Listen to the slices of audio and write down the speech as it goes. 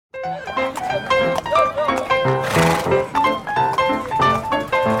Hi,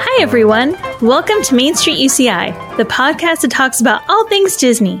 everyone. Welcome to Main Street UCI, the podcast that talks about all things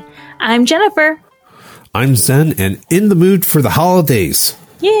Disney. I'm Jennifer. I'm Zen, and in the mood for the holidays.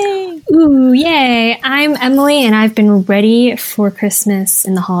 Yay! Ooh, yay. I'm Emily, and I've been ready for Christmas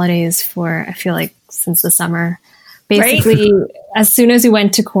and the holidays for, I feel like, since the summer. Basically, right? As soon as we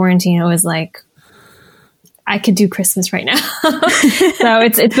went to quarantine, it was like, I could do Christmas right now. So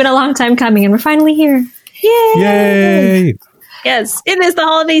it's been a long time coming, and we're finally here. Yay! Yay! Yes, it is the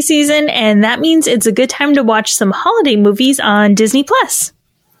holiday season, and that means it's a good time to watch some holiday movies on Disney+.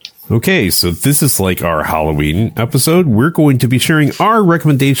 Okay, so this is like our Halloween episode. We're going to be sharing our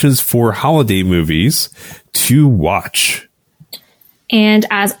recommendations for holiday movies to watch. And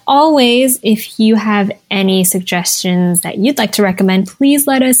as always, if you have any suggestions that you'd like to recommend, please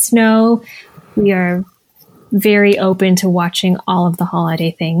let us know. We are very open to watching all of the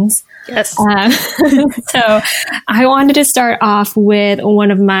holiday things. Yes. So I wanted to start off with one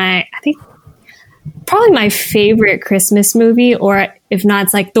of my, I think, probably my favorite Christmas movie, or if not,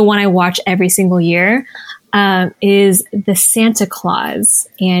 it's like the one I watch every single year, is The Santa Claus.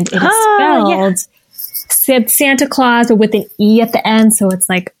 And it is spelled Santa Claus, but with an E at the end. So it's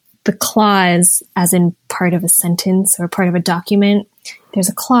like the clause as in part of a sentence or part of a document. There's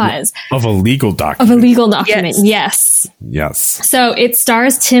a clause. Of a legal document. Yes. Yes. So it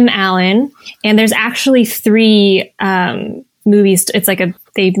stars Tim Allen, and there's actually 3 movies. It's like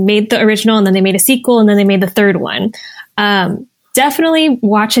they made the original, and then they made a sequel, and then they made the third one. Definitely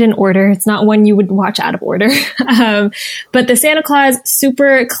watch it in order. It's not one you would watch out of order. But the Santa Claus,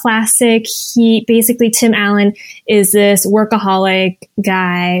 super classic. Tim Allen is this workaholic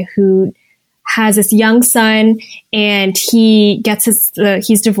guy who has this young son, and he gets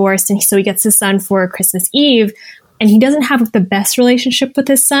he's divorced, and so he gets his son for Christmas Eve, and he doesn't have the best relationship with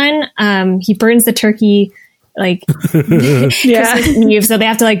his son. He burns the turkey Christmas Eve, so they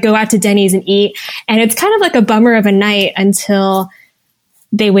have to go out to Denny's and eat, and it's kind of like a bummer of a night until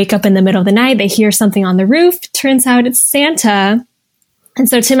they wake up in the middle of the night. They hear something on the roof. Turns out it's Santa. And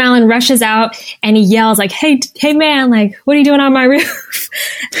so Tim Allen rushes out and he yells hey man, what are you doing on my roof?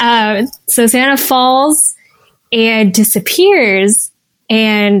 So Santa falls and disappears,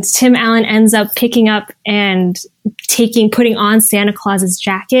 and Tim Allen ends up picking up and putting on Santa Claus's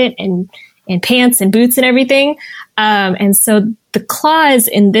jacket and pants and boots and everything. And so the clause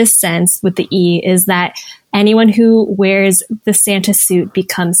in this sense with the E is that anyone who wears the Santa suit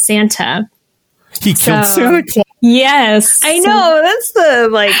becomes Santa. He killed Santa Claus. Yes. I know. That's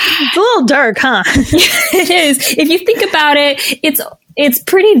it's a little dark, huh? It is. If you think about it, it's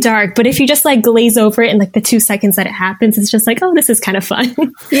pretty dark, but if you just glaze over it in the 2 seconds that it happens, it's just oh, this is kind of fun.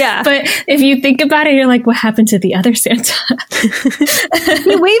 Yeah. But if you think about it, you're what happened to the other Santa?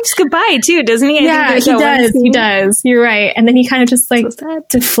 He waves goodbye too, doesn't he? He does. You're right. And then he kind of just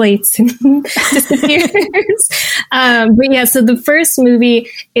deflates and disappears. But yeah, so the first movie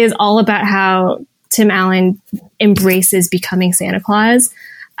is all about how Tim Allen embraces becoming Santa Claus.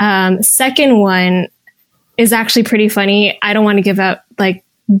 Second one is actually pretty funny. I don't want to give out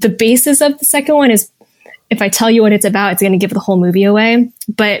the basis of the second one is, if I tell you what it's about, it's going to give the whole movie away.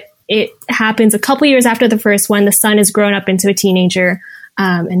 But it happens a couple years after the first one. The son is grown up into a teenager,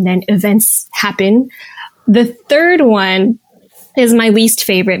 and then events happen. The third one is my least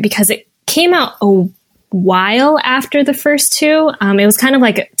favorite because it came out a while after the first 2. It was kind of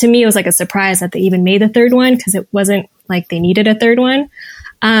to me, it was a surprise that they even made the third one because it wasn't they needed a third one.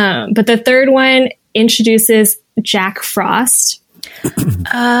 But the third one introduces Jack Frost.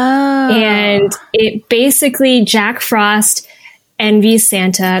 And it basically, Jack Frost envies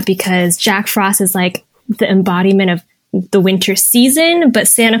Santa because Jack Frost is the embodiment of the winter season, but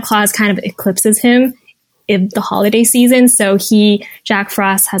Santa Claus kind of eclipses him in the holiday season. So Jack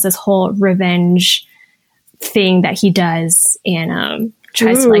Frost has this whole revenge thing that he does and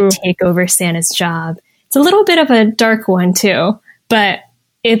tries to take over Santa's job. It's a little bit of a dark one too, but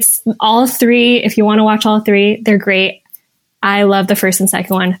it's all 3. If you want to watch all 3, they're great. I love the first and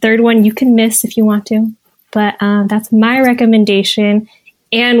second one. Third one you can miss if you want to, but that's my recommendation.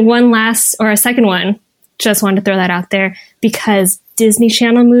 And a second one, just wanted to throw that out there because Disney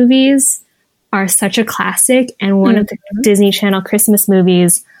Channel movies are such a classic, and one of the Disney Channel Christmas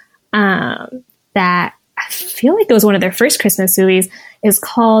movies that I feel like it was one of their first Christmas movies is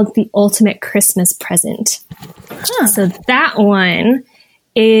called The Ultimate Christmas Present. So that one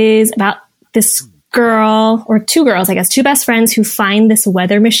is about this girl, or 2 girls, I guess, 2 best friends who find this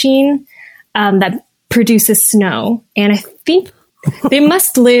weather machine that produces snow. And I think they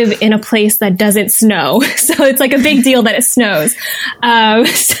must live in a place that doesn't snow. So it's like a big deal that it snows.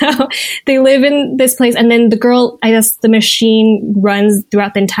 So they live in this place. And then the girl, I guess the machine runs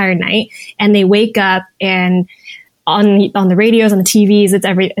throughout the entire night, and they wake up, and on the radios, on the TVs,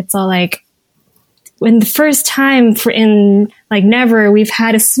 it's all like, when the first time in never, we've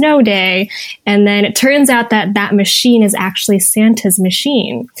had a snow day. And then it turns out that machine is actually Santa's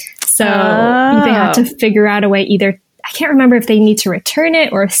machine. So they have to figure out a way, either, I can't remember if they need to return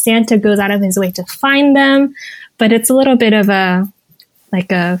it or if Santa goes out of his way to find them. But it's a little bit of a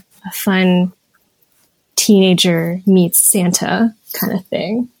fun teenager meets Santa kind of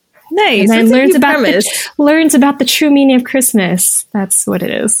thing. Nice. And then learns about the true meaning of Christmas. That's what it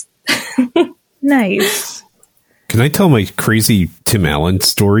is. Nice. Can I tell my crazy Tim Allen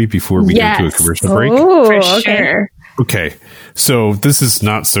story before we go to a commercial break? Oh, For okay. sure. Okay. So this is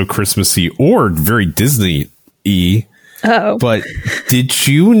not so Christmassy or very Disney-y. Oh. But did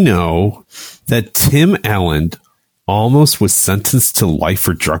you know that Tim Allen almost was sentenced to life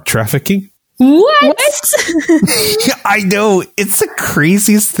for drug trafficking? What? Yeah, I know. It's the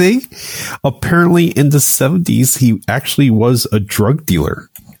craziest thing. Apparently in the 70s, he actually was a drug dealer.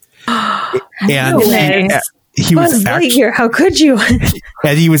 And he was actually, how could you?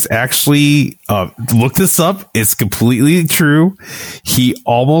 and he was actually, look this up. It's completely true. He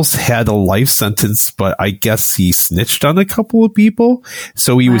almost had a life sentence, but I guess he snitched on a couple of people.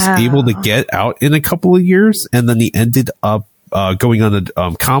 So he was able to get out in a couple of years. And then he ended up, going on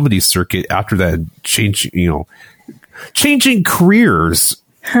the comedy circuit after that, changing careers.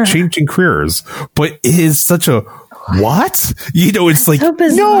 But it is such a, what? It's like, So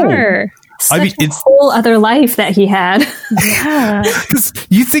bizarre. no. It's a whole other life that he had. Yeah. Because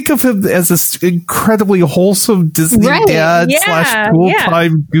you think of him as this incredibly wholesome Disney dad / cool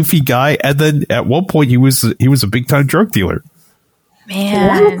time goofy guy, and then at one point he was a big time drug dealer.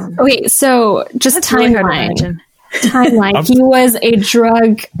 Man. Okay, so just That's really hard to timeline. imagine. Timeline. He was a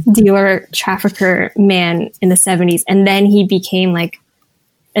drug dealer, trafficker man in the 70s, and then he became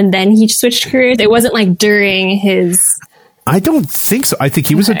and then he switched careers. It wasn't like during his. I don't think so. I think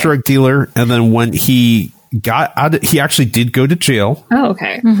he was a drug dealer, and then when he got out, he actually did go to jail. Oh,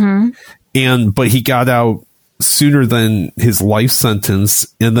 okay. But he got out sooner than his life sentence,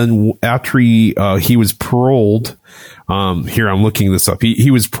 and then after he was paroled. Here I'm looking this up.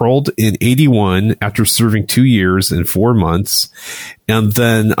 He was paroled in 1981 after serving 2 years and 4 months, and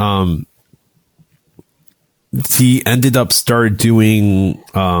then he ended up started doing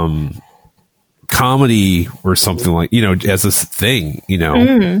comedy or something as this thing,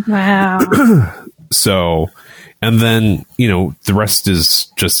 Wow. So, and then, the rest is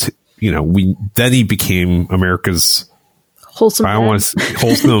just, then he became America's Wholesome. wholesome,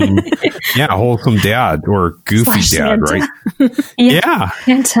 wholesome dad or goofy dad, right? Yeah.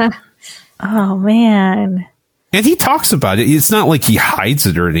 Santa. Oh, man. And he talks about it. It's not like he hides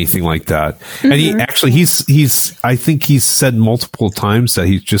it or anything like that. And he actually, I think he's said multiple times that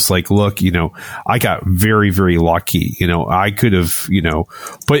he's just like, look, I got very, very lucky. I could have,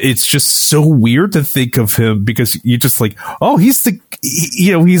 but it's just so weird to think of him because you're just like, oh, he's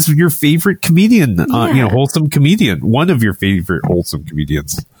he's your favorite comedian, wholesome comedian, one of your favorite wholesome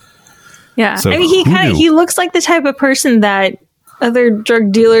comedians. Yeah. So, I mean, he looks like the type of person that other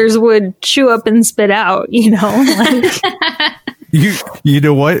drug dealers would chew up and spit out, You know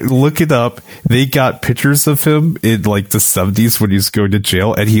what? Look it up. They got pictures of him in the 70s when he's going to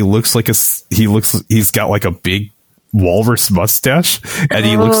jail, and he looks like he's got like a big walrus mustache, and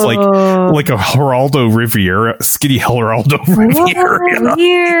he looks like a Geraldo Rivera, skinny Geraldo Rivera.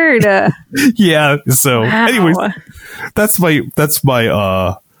 Weird. Yeah. So, anyways, that's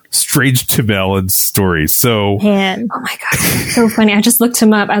my strange Tim Allen story. So, Man. Oh my God. So funny. I just looked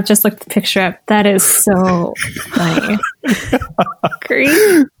him up. I just looked the picture up. That is so funny.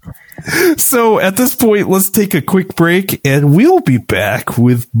 Great. So at this point, let's take a quick break and we'll be back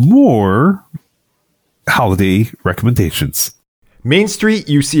with more holiday recommendations. Main Street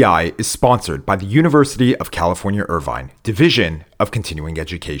UCI is sponsored by the University of California, Irvine, Division of Continuing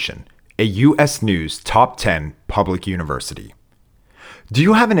Education, a U.S. News Top 10 public university. Do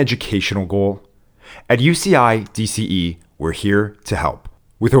you have an educational goal? At UCI DCE, we're here to help.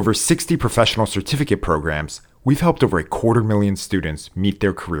 With over 60 professional certificate programs, we've helped over 250,000 students meet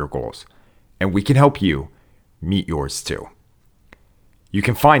their career goals, and we can help you meet yours too. You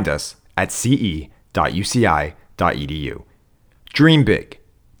can find us at ce.uci.edu. Dream big,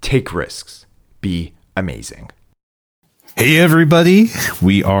 take risks, be amazing. Hey everybody,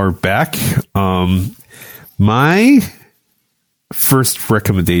 we are back. My first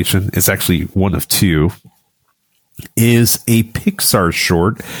recommendation is actually one of two. is a Pixar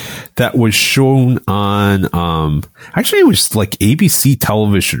short that was shown on, actually it was like ABC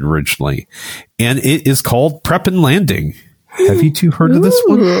television originally, and it is called Prep and Landing. Have you two heard of this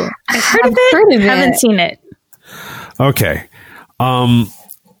one? I've heard of it. Haven't seen it. Okay.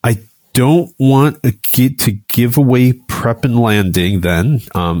 I don't want to give away Prep and Landing then.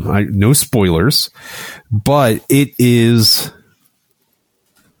 No spoilers, but it is,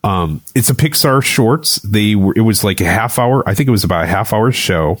 it's a Pixar shorts. It was like a half hour. I think it was about a half hour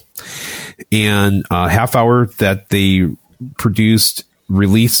show, and a half hour that they released,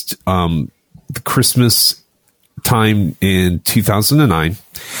 the Christmas time in 2009.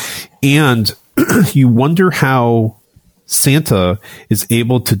 And you wonder how Santa is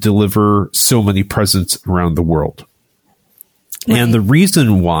able to deliver so many presents around the world. Right. And the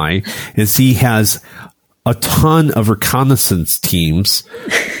reason why is he has a ton of reconnaissance teams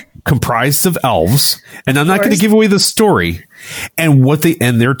comprised of elves, and I'm not going to give away the story. And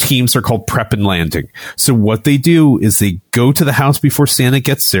their teams are called Prep and Landing. So what they do is they go to the house before Santa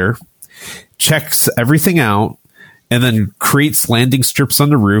gets there, checks everything out, and then creates landing strips on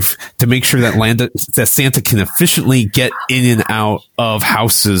the roof to make sure that Santa can efficiently get in and out of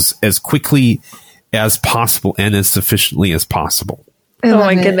houses as quickly as possible and as efficiently as possible. Oh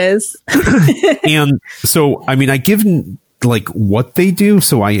my goodness. And so, I mean, I give like what they do,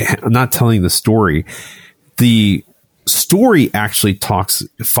 so I'm not telling the story. The story actually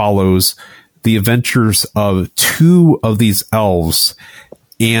follows the adventures of two of these elves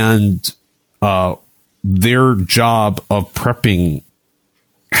and their job of prepping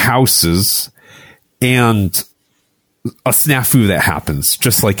houses and a snafu that happens,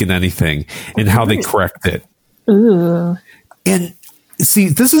 just like in anything, and how they correct it. Ooh. And see,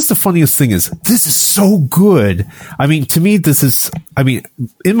 this is the funniest thing is this is so good. I mean, to me,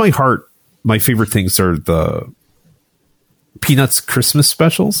 in my heart, my favorite things are the Peanuts Christmas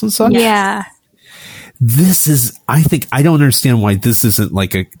specials and such. Yeah. This is, I don't understand why this isn't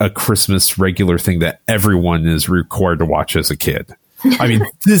like a Christmas regular thing that everyone is required to watch as a kid. I mean,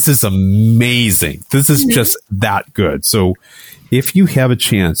 this is amazing. This is just that good. So if you have a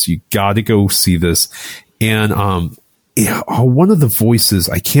chance, you got to go see this. And one of the voices,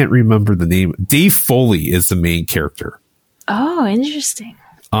 I can't remember the name. Dave Foley is the main character. Oh, interesting.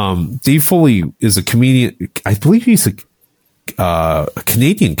 Dave Foley is a comedian. I believe he's a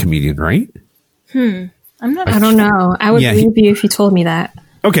Canadian comedian, right? I don't know. I would believe you if you told me that.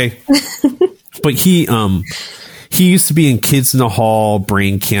 Okay. But he used to be in Kids in the Hall,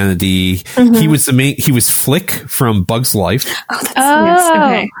 Brain Kennedy. Mm-hmm. He was Flick from Bug's Life. Oh,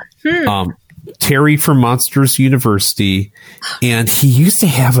 that's okay. Terry from Monsters University. And he used to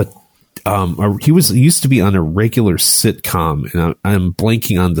have he used to be on a regular sitcom, and I'm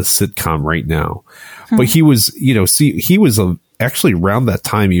blanking on the sitcom right now. But he was, he was actually around that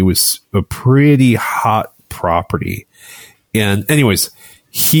time, he was a pretty hot property. And anyways,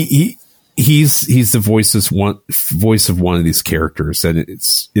 he's the voice of one of these characters, and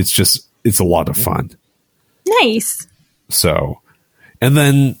it's a lot of fun. Nice. So, and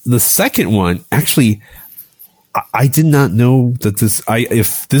then the second one, actually, I did not know that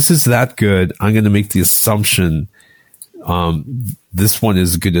if this is that good, I'm going to make the assumption this one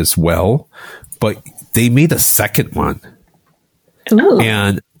is good as well. But they made a second one. Ooh.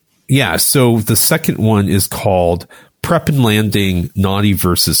 And yeah, so the second one is called Prep and Landing Naughty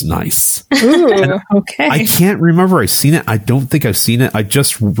versus Nice. Ooh, okay. I can't remember I've seen it. I don't think I've seen it. I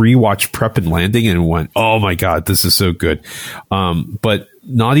just rewatched Prep and Landing and went, oh my God, this is so good. But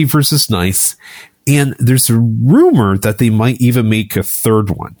Naughty versus Nice. And there's a rumor that they might even make a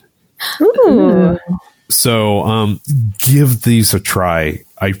third one. Ooh. So give these a try.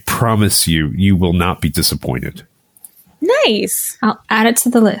 I promise you will not be disappointed. Nice. I'll add it to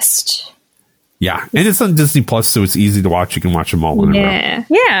the list. Yeah. And it's on Disney Plus, so it's easy to watch. You can watch them all in a row.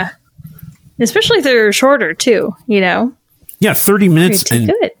 Yeah. Especially if they're shorter, too, Yeah, 30 minutes.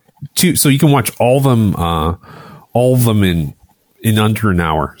 Good. So you can watch all of them in under an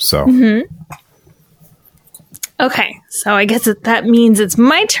hour. So. Mm-hmm. Okay, so I guess that means it's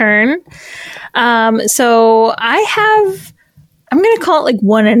my turn. So I'm going to call it like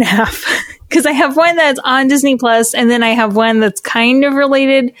 1.5 because I have one that's on Disney Plus, and then I have one that's kind of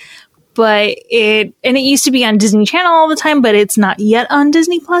related, but it used to be on Disney Channel all the time, but it's not yet on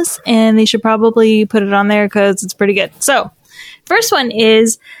Disney Plus, and they should probably put it on there because it's pretty good. So, first one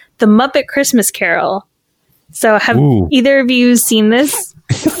is The Muppet Christmas Carol. So, have either of you seen this?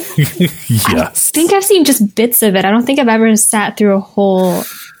 Yes. I think I've seen just bits of it. I don't think I've ever sat through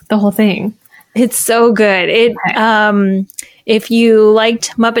the whole thing. It's so good. if you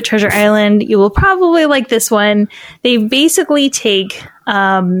liked Muppet Treasure Island, you will probably like this one. They basically take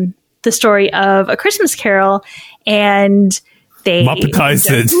the story of A Christmas Carol and they Muppetize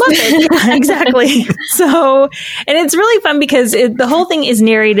it. Muppet. Yeah, exactly. So, and it's really fun because the whole thing is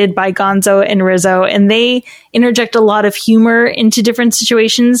narrated by Gonzo and Rizzo, and they interject a lot of humor into different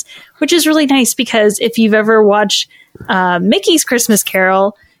situations, which is really nice because if you've ever watched Mickey's Christmas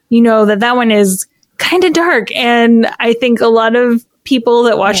Carol, you know that one is kind of dark, and I think a lot of people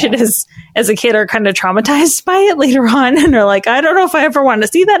that watch it as a kid are kind of traumatized by it later on, and are like, I don't know if I ever want to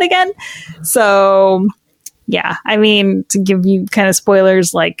see that again. So, yeah, I mean, to give you kind of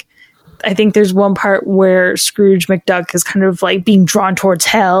spoilers, like, I think there's one part where Scrooge McDuck is kind of like being drawn towards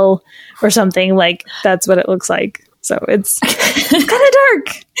hell or something. Like, that's what it looks like. So it's kind of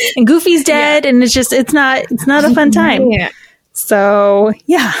dark, and Goofy's dead, and it's not a fun time. Yeah. So,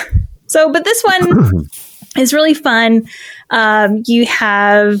 yeah. So, but this one is really fun. You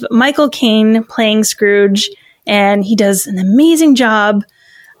have Michael Caine playing Scrooge, and he does an amazing job.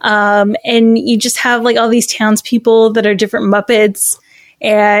 And you just have like all these townspeople that are different Muppets,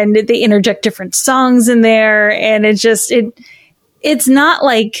 and they interject different songs in there. And it's not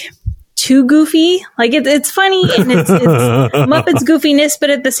like too goofy. Like it's funny and it's Muppets goofiness, but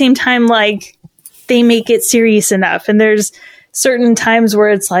at the same time, like they make it serious enough. And there's certain times where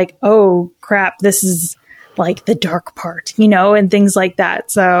it's like, oh crap, this is like the dark part, and things like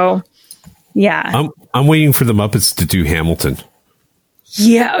that. So yeah, I'm waiting for the Muppets to do Hamilton.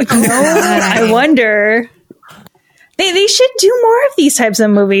 Yeah, I wonder. They should do more of these types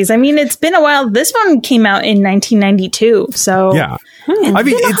of movies. I mean, it's been a while. This one came out in 1992, so yeah. I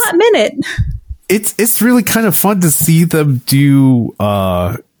mean, it's a hot minute. It's really kind of fun to see them do.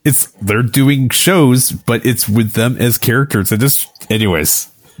 They're doing shows, but it's with them as characters. And anyways.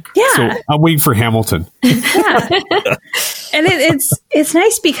 Yeah. So I'm waiting for Hamilton. Yeah, and it's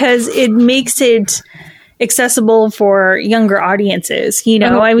nice because it makes it accessible for younger audiences.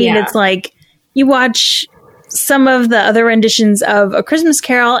 I mean, it's like you watch some of the other renditions of A Christmas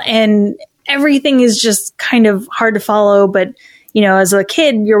Carol and everything is just kind of hard to follow. But, as a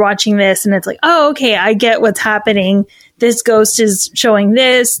kid, you're watching this and it's like, oh, okay, I get what's happening. This ghost is showing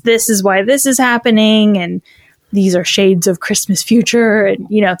this. This is why this is happening. And these are shades of Christmas future and,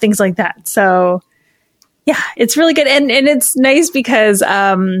 things like that. So, yeah, it's really good. And it's nice because,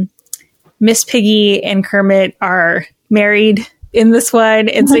 Miss Piggy and Kermit are married in this one.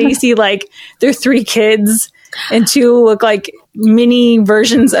 And so you see like their 3 kids and 2 look like mini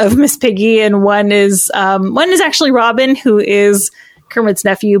versions of Miss Piggy. And one is actually Robin, who is Kermit's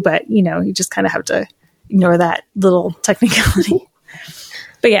nephew, but you just kind of have to ignore that little technicality.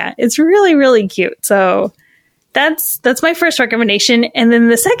 But yeah, it's really, really cute. So that's my first recommendation. And then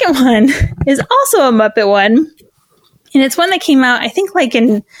the second one is also a Muppet one. And it's one that came out, I think like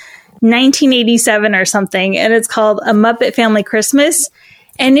in 1987 or something, and it's called A Muppet Family Christmas,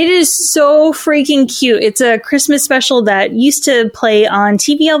 and it is so freaking cute. It's a Christmas special that used to play on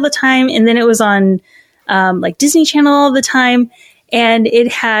TV all the time, and then it was on like Disney Channel all the time, and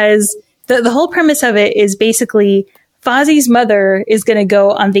it has the whole premise of it is basically Fozzie's mother is going to go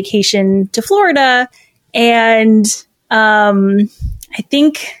on vacation to Florida, and I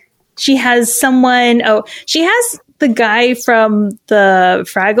think she has the guy from the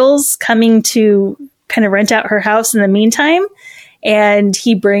Fraggles coming to kind of rent out her house in the meantime. And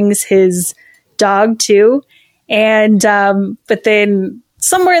he brings his dog too. And, but then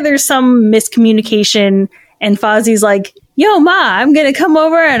somewhere there's some miscommunication and Fozzie's like, yo, Ma, I'm going to come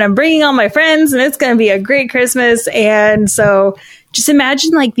over and I'm bringing all my friends and it's going to be a great Christmas. And so just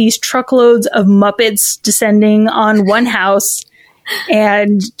imagine like these truckloads of Muppets descending on one house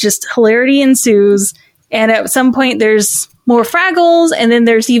and just hilarity ensues. And at some point there's more Fraggles, and then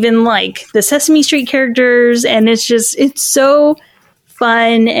there's even like the Sesame Street characters, and it's so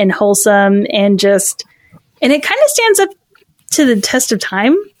fun and wholesome and it kind of stands up to the test of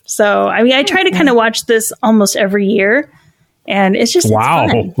time. So, I mean, I try to kind of watch this almost every year, and it's just wow.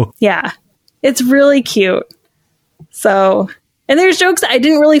 It's fun. Yeah, it's really cute. So, and there's jokes that I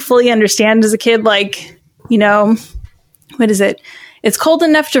didn't really fully understand as a kid, like, what is it? It's cold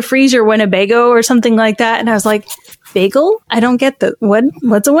enough to freeze your Winnebago or something like that. And I was like, bagel? I don't get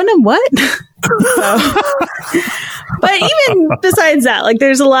what's a what? So, but even besides that, like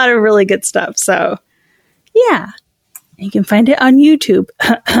there's a lot of really good stuff. So yeah, you can find it on YouTube.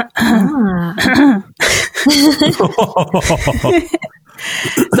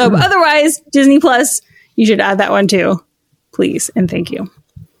 So otherwise, Disney Plus, you should add that one too, please. And thank you.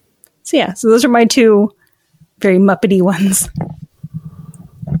 So yeah, so those are my 2 very Muppety ones.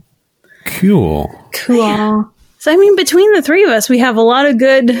 Cool. Yeah. So, I mean, between the three of us, we have a lot of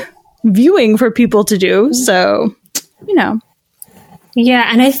good viewing for people to do. So, you know. Yeah,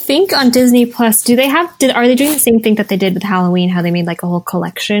 and I think on Disney Plus, are they doing the same thing that they did with Halloween, how they made like a whole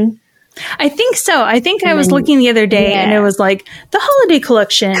collection? I think so. I think I was looking the other day and it was like the holiday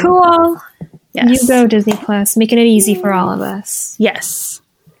collection. Cool. Yes. You go, Disney Plus, making it easy for all of us. Yes.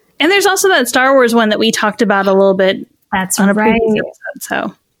 And there's also that Star Wars one that we talked about a little bit That's on a right. previous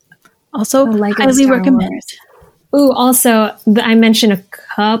episode. So, also Lego highly Star recommend. Wars. Ooh, also, I mentioned a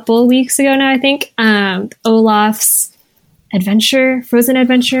couple weeks ago now, I think, Olaf's Frozen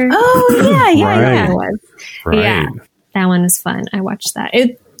Adventure. Oh, yeah. Right. That was. Right. Yeah, that one was fun. I watched that.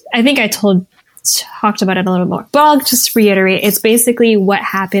 I think I talked about it a little more, but I'll just reiterate. It's basically what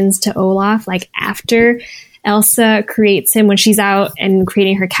happens to Olaf, like after Elsa creates him when she's out and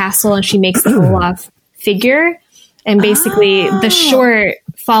creating her castle and she makes the Olaf figure. And basically the short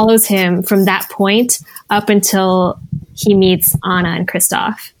follows him from that point up until he meets Anna and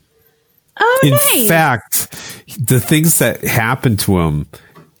Kristoff. Oh, In nice. fact, the things that happen to him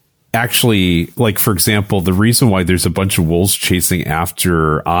actually, like, for example, the reason why there's a bunch of wolves chasing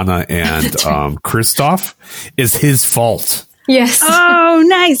after Anna and Kristoff is his fault. Yes. Oh,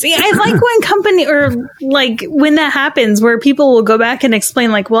 nice. Yeah, I like when company or like when that happens where people will go back and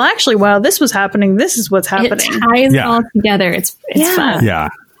explain like, well, actually, while this was happening, this is what's happening. It ties it all together. It's fun. Yeah.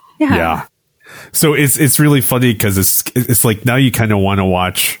 So it's really funny because it's like now you kind of want to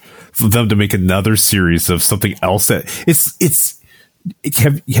watch them to make another series of something else that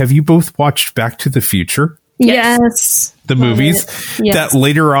have you both watched Back to the Future? Yes. The movies Yes. that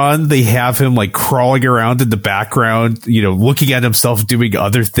later on they have him like crawling around in the background, looking at himself doing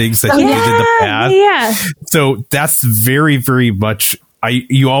other things that he did in the past. Yeah. So that's very, very much.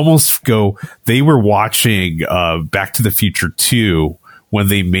 You almost go. They were watching Back to the Future 2 when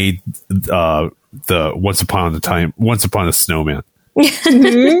they made the Once Upon a Snowman.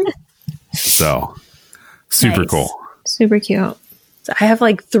 So super Nice. cool. Super cute. So I have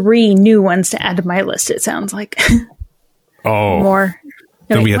like 3 new ones to add to my list. It sounds like Oh, more.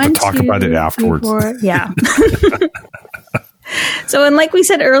 Then we have to 1, talk 2, about it 3, afterwards. 4. Yeah. So, and like we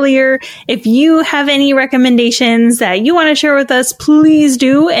said earlier, if you have any recommendations that you want to share with us, please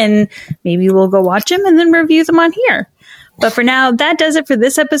do. And maybe we'll go watch them and then review them on here. But for now, that does it for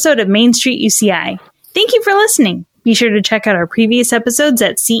this episode of Main Street UCI. Thank you for listening. Be sure to check out our previous episodes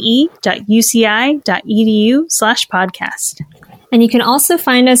at ce.uci.edu/podcast. And you can also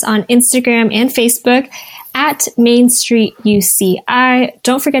find us on Instagram and Facebook at Main Street UCI.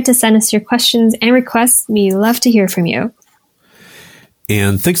 Don't forget to send us your questions and requests. We love to hear from you.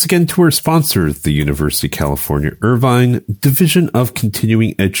 And thanks again to our sponsor, the University of California, Irvine Division of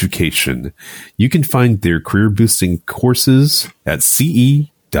Continuing Education. You can find their career-boosting courses at ce.uci.edu.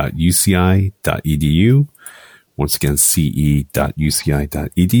 Once again, ce.uci.edu.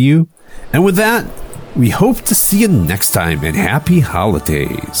 And with that, we hope to see you next time, and happy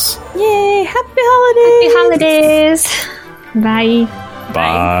holidays. Yay! Happy holidays! Happy holidays. Bye.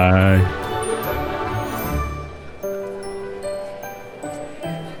 Bye.